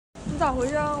咋回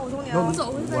事啊？我送你啊，我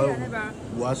走回去在那边。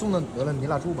我送的得了，你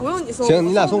俩住吧。不用你送。行，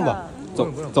你俩送吧。走。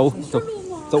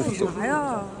啥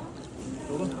呀？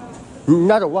你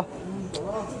俩走吧。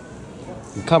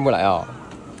你看不出来啊？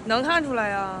能看出来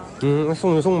呀。那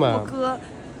送就送呗。我哥，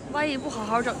万一不好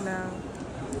好整呢？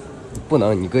不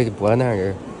能，你哥不是那样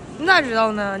人。你咋知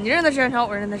道呢？你认得时间长，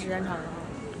我认得时间长啊。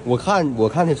我看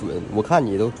他准，我看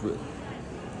你都准，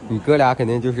你哥俩肯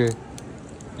定就是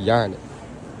一样的。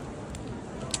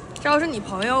这要是你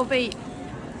朋友被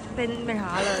那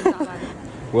啥了咋办？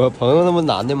我朋友那不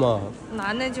男的吗？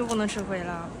男的就不能吃亏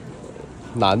了。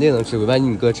男的也能吃亏，万一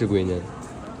你哥吃亏呢？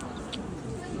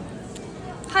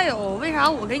还有，为啥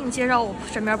我给你介绍我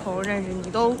身边朋友认识，你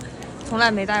都从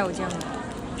来没带我见过？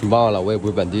你忘了，我也不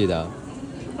是本地的。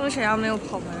我沈阳没有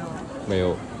好朋友。没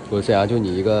有，我沈阳就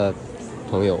你一个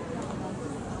朋友，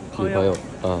女朋友，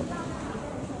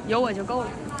有我就够了。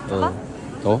好，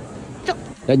走。走。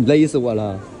哎，你累死我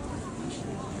了。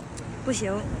不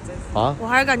行。啊？我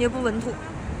还是感觉不稳妥。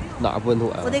哪不稳妥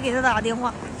呀？我得给他打个电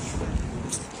话。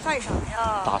干啥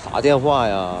呀？打啥电话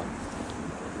呀？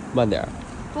慢点。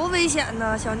多危险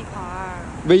呢，小女孩。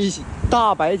危险！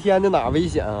大白天的哪危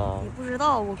险啊？你不知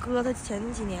道，我哥他前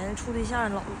几年处对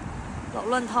象老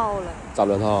乱套了。咋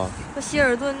乱套啊？他希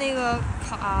尔顿那个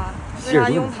卡为啥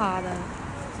用他的？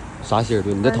啥希尔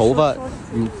顿？你这头发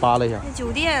你扒拉一下。那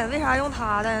酒店为啥用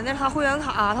他的？那是他会员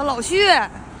卡，他老去。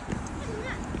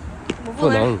我不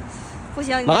能。不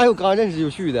行。哪有刚认识就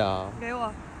去的啊？给我。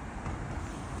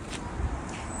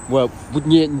我不，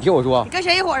你听我说。你跟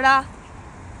谁一伙的？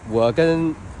我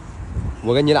跟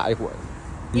你俩一伙儿。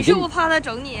你是不是怕他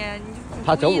整你？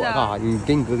他整我干啥？你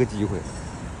给你哥个机会，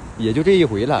也就这一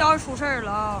回了。要是出事儿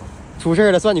了啊！出事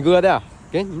儿了算你哥的，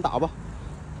给你打吧。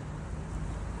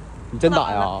你真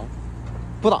打呀？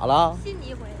不打了？信你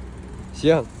一回。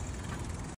行。